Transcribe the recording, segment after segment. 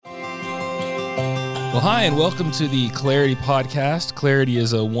Well, hi, and welcome to the Clarity podcast. Clarity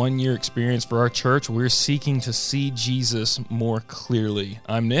is a one-year experience for our church. We're seeking to see Jesus more clearly.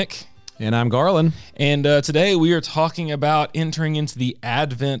 I'm Nick. And I'm Garland. And today we are talking about entering into the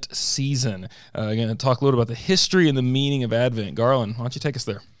Advent season. We're going to talk a little about the history and the meaning of Advent. Garland, why don't you take us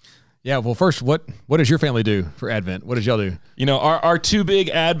there? Yeah, well, first, what does your family do for Advent? What did y'all do? You know, our two big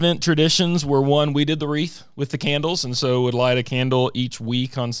Advent traditions were, one, we did the wreath with the candles, and so would light a candle each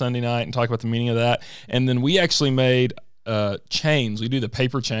week on Sunday night and talk about the meaning of that. And then we actually made chains. We do the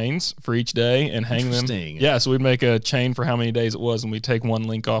paper chains for each day and hang them. Yeah, so we'd make a chain for how many days it was, and we'd take one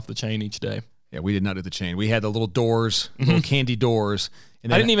link off the chain each day. Yeah, we did not do the chain. We had the little doors, little candy doors.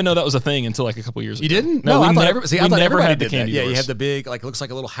 And I didn't even know that was a thing until like a couple years ago. You didn't? No, I thought everybody had the did candy that. doors. Yeah, you have the big, like it looks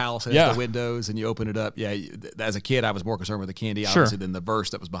like a little house and it has the windows and you open it up. Yeah, as a kid, I was more concerned with the candy, obviously, than the verse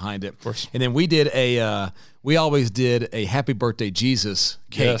that was behind it. Of course. And then we always did a Happy Birthday Jesus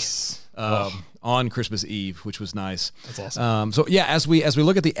cake. Yes. On Christmas Eve, which was nice. That's awesome. So yeah, as we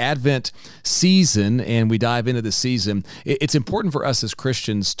look at the Advent season and we dive into the season, it's important for us as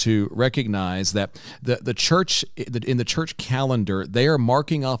Christians to recognize that the church, in the church calendar, they are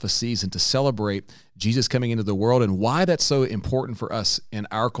marking off a season to celebrate Jesus coming into the world. And why that's so important for us in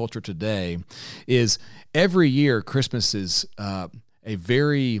our culture today is every year Christmas is a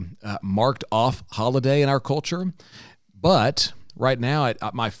very marked off holiday in our culture, but right now,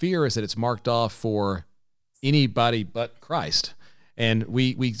 my fear is that it's marked off for anybody but Christ. And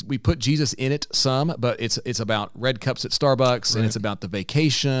we put Jesus in it some, but it's about red cups at Starbucks, and it's about the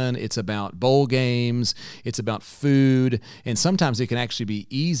vacation, it's about bowl games, it's about food, and sometimes it can actually be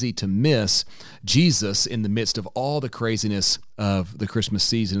easy to miss Jesus in the midst of all the craziness of the Christmas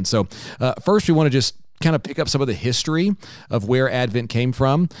season. And so first we want to just kind of pick up some of the history of where Advent came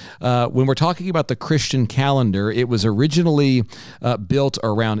from. When we're talking about the Christian calendar, it was originally built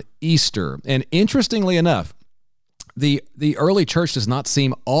around Easter. And interestingly enough, the early church does not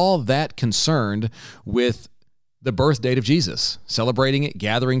seem all that concerned with the birth date of Jesus, celebrating it,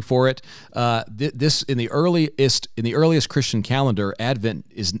 gathering for it. This in the earliest Christian calendar, Advent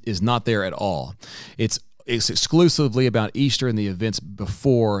is not there at all. It's exclusively about Easter and the events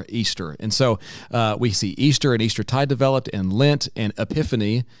before Easter. And so we see Easter and Eastertide developed, and Lent and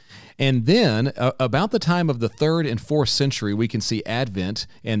Epiphany. And then about the time of the 3rd and 4th century, we can see Advent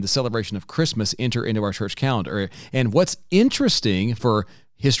and the celebration of Christmas enter into our church calendar. And what's interesting for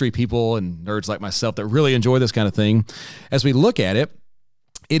history people and nerds like myself that really enjoy this kind of thing, as we look at it,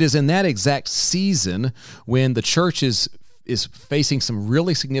 it is in that exact season when the church is facing some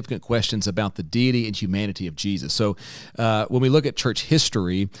really significant questions about the deity and humanity of Jesus. So when we look at church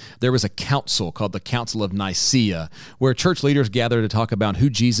history, there was a council called the Council of Nicaea, where church leaders gathered to talk about who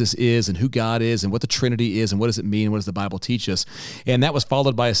Jesus is and who God is and what the Trinity is and what does it mean and what does the Bible teach us. And that was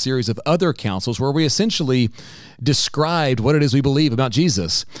followed by a series of other councils where we essentially described what it is we believe about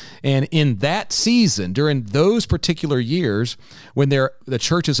Jesus. And in that season, during those particular years, when the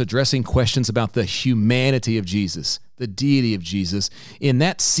church is addressing questions about the humanity of Jesus, the deity of Jesus, in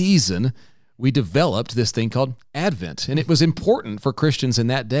that season, we developed this thing called Advent. And it was important for Christians in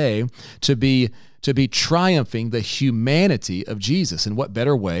that day to be triumphing the humanity of Jesus. And what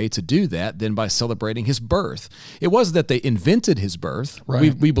better way to do that than by celebrating his birth? It wasn't that they invented his birth.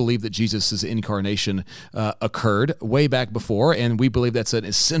 Right. We believe that Jesus' incarnation occurred way back before, and we believe that's an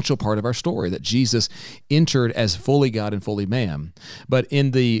essential part of our story, that Jesus entered as fully God and fully man. But in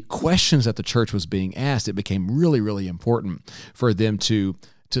the questions that the church was being asked, it became really, really important for them to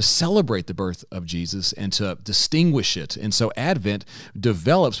celebrate the birth of Jesus and to distinguish it. And so Advent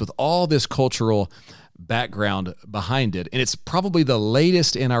develops with all this cultural background behind it. And it's probably the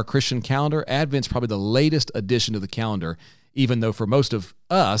latest in our Christian calendar. Advent's probably the latest addition to the calendar, even though for most of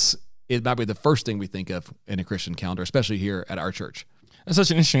us, it might be the first thing we think of in a Christian calendar, especially here at our church. That's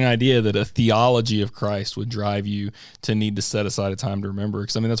such an interesting idea that a theology of Christ would drive you to need to set aside a time to remember.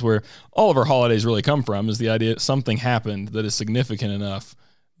 Because, I mean, that's where all of our holidays really come from, is the idea that something happened that is significant enough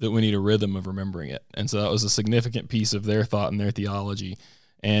that we need a rhythm of remembering it. And so that was a significant piece of their thought and their theology.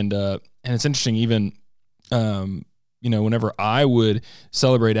 And it's interesting, even, whenever I would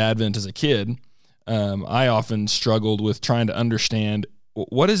celebrate Advent as a kid, I often struggled with trying to understand,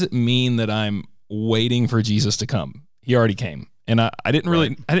 what does it mean that I'm waiting for Jesus to come? He already came. And I didn't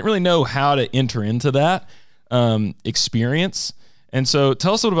really know how to enter into that experience. And so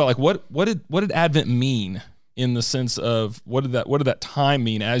tell us a little about what did Advent mean, in the sense of what did that time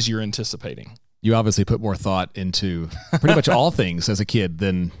mean as you're anticipating? You obviously put more thought into pretty much all things as a kid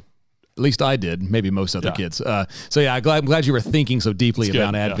than at least I did, maybe most other kids. I'm glad you were thinking so deeply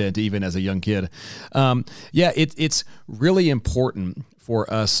about Advent, even as a young kid. It's really important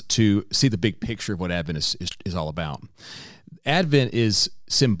for us to see the big picture of what Advent is all about. Advent is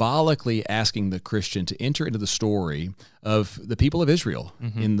symbolically asking the Christian to enter into the story of the people of Israel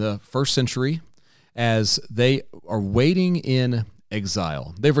in the first century as they are waiting in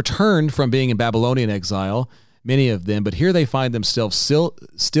exile. They've returned from being in Babylonian exile, many of them, but here they find themselves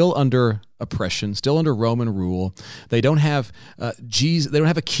still under oppression, still under Roman rule. They don't have Jesus. They don't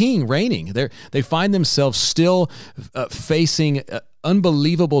have a king reigning. They find themselves still facing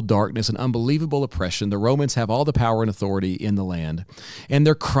unbelievable darkness and unbelievable oppression. The Romans have all the power and authority in the land, and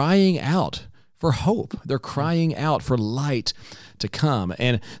they're crying out for hope. They're crying out for light to come.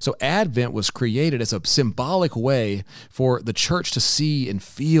 And so Advent was created as a symbolic way for the church to see and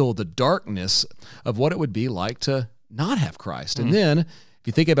feel the darkness of what it would be like to not have Christ. And then if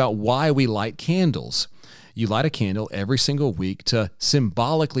you think about why we light candles, you light a candle every single week to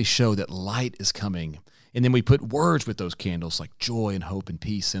symbolically show that light is coming. And then we put words with those candles like joy and hope and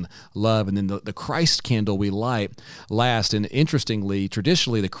peace and love. And then the Christ candle we light last. And interestingly,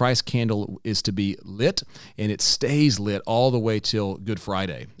 traditionally, the Christ candle is to be lit, and it stays lit all the way till Good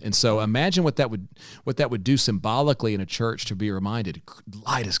Friday. And so imagine what that would do symbolically in a church to be reminded,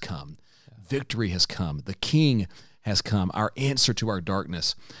 light has come, victory has come, the King has come, our answer to our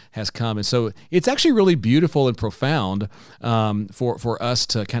darkness has come. And so it's actually really beautiful and profound for us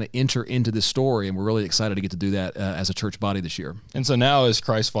to kind of enter into this story, and we're really excited to get to do that as a church body this year. And so now as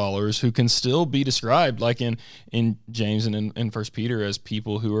Christ followers who can still be described, like in James and in 1 Peter, as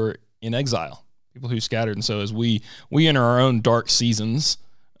people who are in exile, people who scattered. And so as we enter our own dark seasons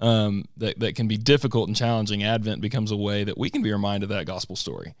that can be difficult and challenging, Advent becomes a way that we can be reminded of that gospel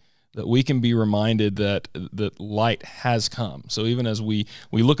story, that we can be reminded that light has come. So even as we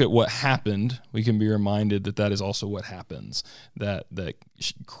look at what happened, we can be reminded that is also what happens, that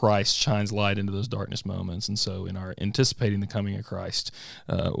Christ shines light into those darkness moments. And so in our anticipating the coming of Christ,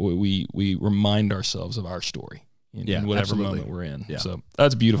 we remind ourselves of our story. In whatever absolutely. Moment we're in. Yeah. So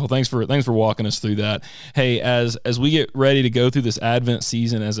that's beautiful. Thanks for walking us through that. Hey, as we get ready to go through this Advent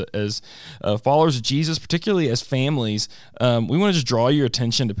season as followers of Jesus, particularly as families, we want to just draw your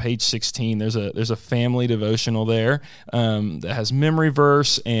attention to page 16. There's a family devotional there that has memory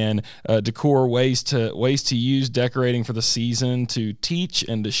verse and decor ways to use decorating for the season, to teach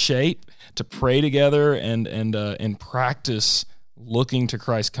and to shape, to pray together and practice looking to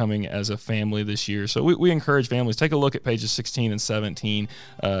Christ coming as a family this year. So we encourage families, take a look at pages 16 and 17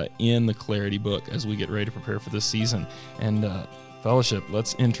 in the Clarity book as we get ready to prepare for this season. And fellowship,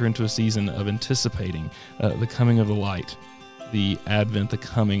 let's enter into a season of anticipating the coming of the light, the Advent, the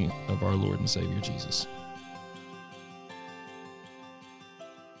coming of our Lord and Savior Jesus.